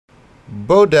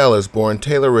Bo Dallas, born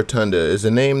Taylor Rotunda, is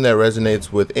a name that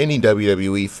resonates with any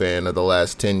WWE fan of the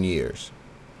last 10 years.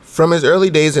 From his early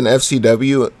days in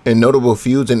FCW and notable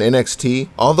feuds in NXT,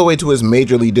 all the way to his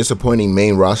majorly disappointing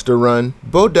main roster run,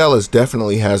 Bo Dallas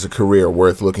definitely has a career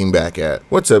worth looking back at.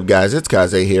 What's up guys, it's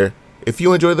Koze here. If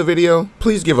you enjoyed the video,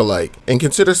 please give a like and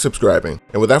consider subscribing.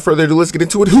 And without further ado, let's get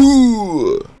into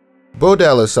it. Bo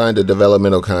Dallas signed a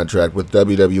developmental contract with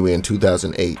WWE in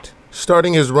 2008.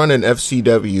 Starting his run in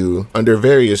FCW under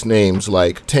various names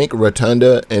like Tank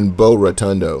Rotunda and Bo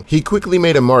Rotundo. He quickly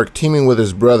made a mark teaming with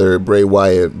his brother Bray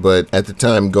Wyatt, but at the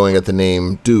time going at the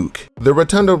name Duke. The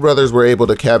Rotundo brothers were able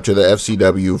to capture the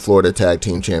FCW Florida Tag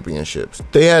Team Championships.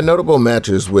 They had notable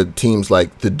matches with teams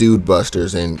like the Dude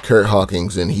Busters and Kurt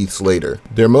Hawkins and Heath Slater.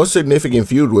 Their most significant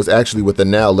feud was actually with the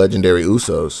now legendary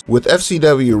Usos. With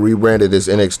FCW rebranded as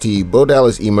NXT, Bo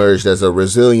Dallas emerged as a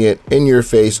resilient,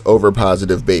 in-your-face,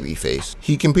 over-positive babyface.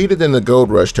 He competed in the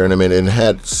Gold Rush tournament and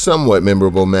had somewhat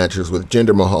memorable matches with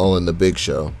Jinder Mahal and The Big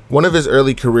Show. One of his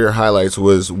early career highlights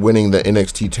was winning the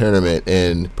NXT tournament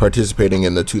and participating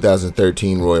in the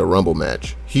 2013 Royal Rumble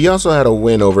match. He also had a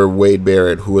win over Wade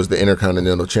Barrett, who was the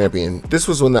Intercontinental Champion. This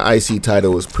was when the IC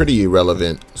title was pretty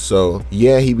irrelevant, so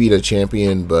yeah, he beat a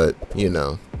champion, but you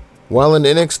know. While in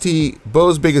NXT,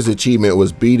 Bo's biggest achievement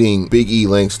was beating Big E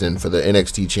Langston for the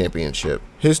NXT Championship.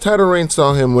 His title reign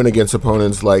saw him win against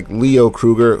opponents like Leo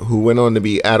Kruger, who went on to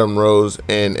be Adam Rose,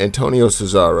 and Antonio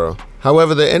Cesaro.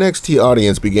 However, the NXT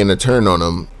audience began to turn on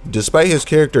him, despite his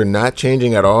character not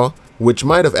changing at all, which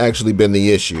might have actually been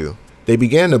the issue. They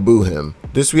began to boo him.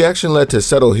 This reaction led to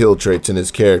subtle heel traits in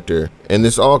his character, and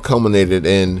this all culminated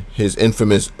in his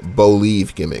infamous Bo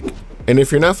Leave gimmick. And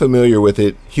if you're not familiar with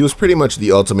it, he was pretty much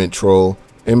the ultimate troll,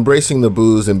 embracing the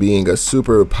boos and being a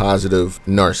super positive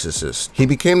narcissist. He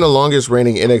became the longest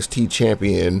reigning NXT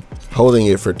champion, holding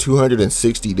it for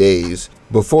 260 days,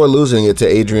 before losing it to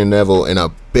Adrian Neville in a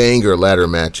banger ladder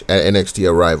match at NXT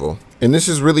Arrival. And this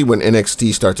is really when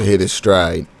NXT started to hit his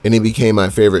stride, and it became my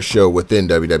favorite show within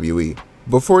WWE.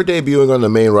 Before debuting on the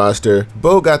main roster,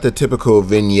 Bo got the typical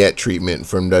vignette treatment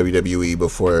from WWE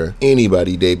before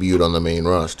anybody debuted on the main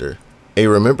roster. Hey,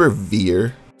 remember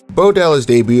Veer? Bo Dallas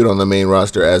debuted on the main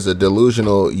roster as a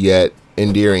delusional yet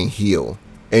endearing heel.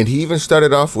 And he even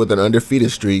started off with an undefeated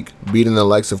streak, beating the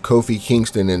likes of Kofi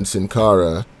Kingston and Sin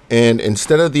Cara. And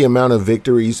instead of the amount of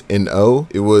victories in O,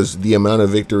 it was the amount of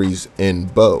victories in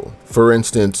Bo. For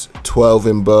instance, 12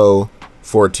 in Bo,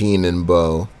 14 in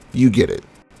Bo. You get it.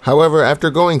 However, after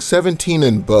going 17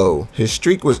 in Bo, his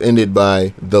streak was ended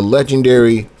by the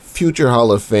legendary, future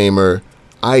Hall of Famer,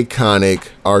 iconic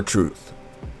R-Truth.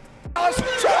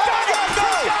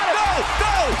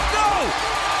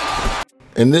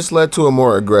 And this led to a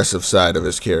more aggressive side of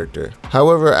his character.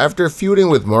 However, after feuding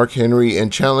with Mark Henry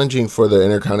and challenging for the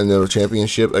Intercontinental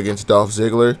Championship against Dolph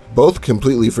Ziggler, both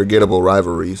completely forgettable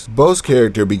rivalries, Bo's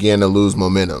character began to lose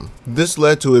momentum. This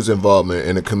led to his involvement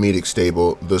in a comedic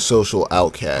stable, The Social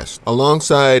Outcast,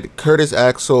 alongside Curtis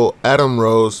Axel, Adam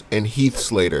Rose, and Heath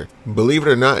Slater. Believe it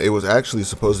or not, it was actually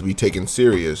supposed to be taken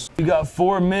serious. You got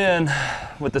 4 men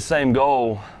with the same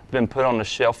goal, been put on the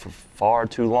shelf for far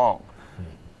too long.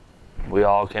 We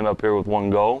all came up here with one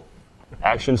goal.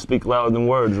 Actions speak louder than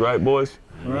words, right, boys?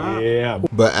 Yeah.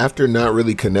 But after not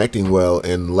really connecting well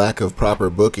and lack of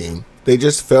proper booking, they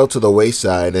just fell to the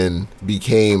wayside and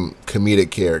became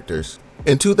comedic characters.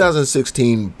 In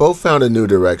 2016, Bo found a new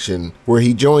direction where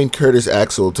he joined Curtis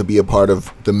Axel to be a part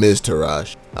of the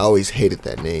Miztourage. I always hated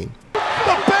that name.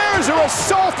 The Bears are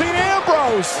assaulting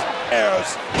Ambrose.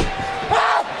 Bears.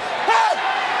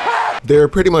 They were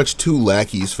pretty much two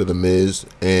lackeys for The Miz,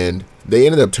 and they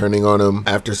ended up turning on him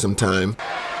after some time.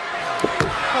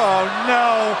 Oh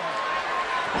no!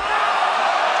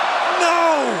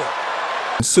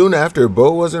 No! Soon after,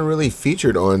 Bo wasn't really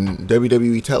featured on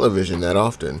WWE television that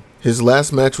often. His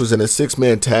last match was in a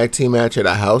 6-man tag team match at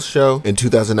a house show in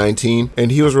 2019, and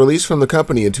he was released from the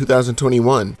company in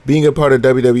 2021, being a part of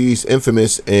WWE's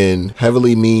infamous and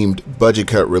heavily memed budget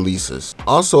cut releases.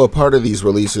 Also a part of these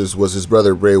releases was his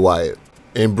brother Bray Wyatt.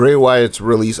 And Bray Wyatt's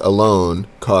release alone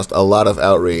caused a lot of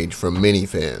outrage from many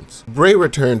fans. Bray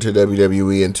returned to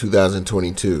WWE in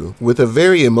 2022 with a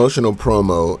very emotional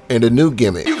promo and a new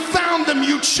gimmick. You found them,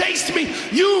 you chased me,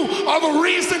 you are the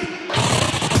reason.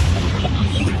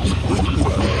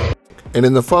 And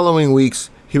in the following weeks,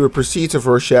 he would proceed to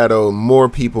foreshadow more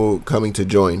people coming to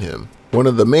join him. One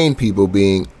of the main people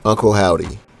being Uncle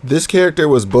Howdy. This character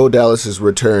was Bo Dallas's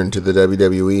return to the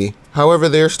WWE. However,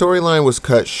 their storyline was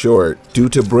cut short due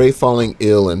to Bray falling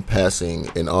ill and passing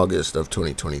in August of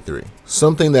 2023.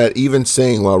 Something that even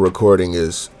saying while recording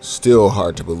is still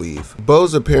hard to believe.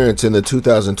 Bo's appearance in the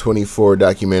 2024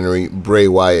 documentary Bray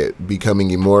Wyatt Becoming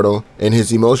Immortal and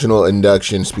his emotional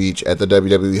induction speech at the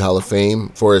WWE Hall of Fame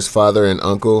for his father and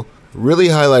uncle really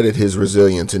highlighted his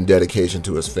resilience and dedication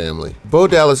to his family. Bo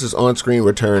Dallas's on-screen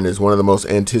return is one of the most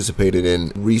anticipated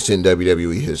in recent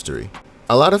WWE history.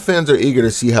 A lot of fans are eager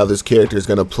to see how this character is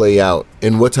going to play out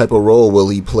and what type of role will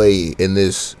he play in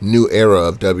this new era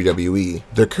of WWE.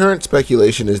 The current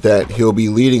speculation is that he'll be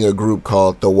leading a group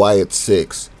called the Wyatt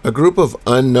Six, a group of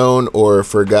unknown or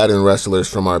forgotten wrestlers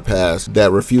from our past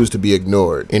that refuse to be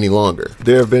ignored any longer.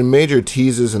 There have been major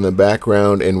teases in the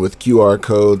background and with QR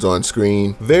codes on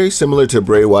screen, very similar to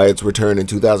Bray Wyatt's return in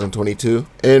 2022.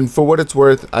 And for what it's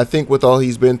worth, I think with all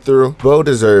he's been through, Bo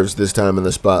deserves this time in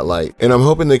the spotlight. And I'm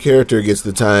hoping the character gets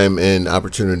the time and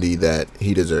opportunity that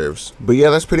he deserves. But yeah,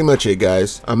 that's pretty much it,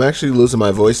 guys. I'm actually losing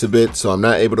my voice a bit, so I'm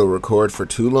not able to record for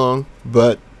too long,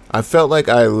 but I felt like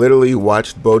I literally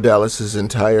watched Bo Dallas's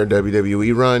entire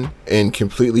WWE run and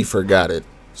completely forgot it.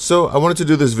 So I wanted to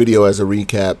do this video as a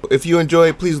recap. If you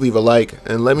enjoyed, please leave a like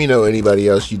and let me know anybody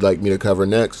else you'd like me to cover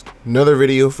next. Another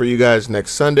video for you guys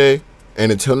next Sunday, and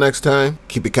until next time,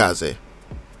 keep it Koze.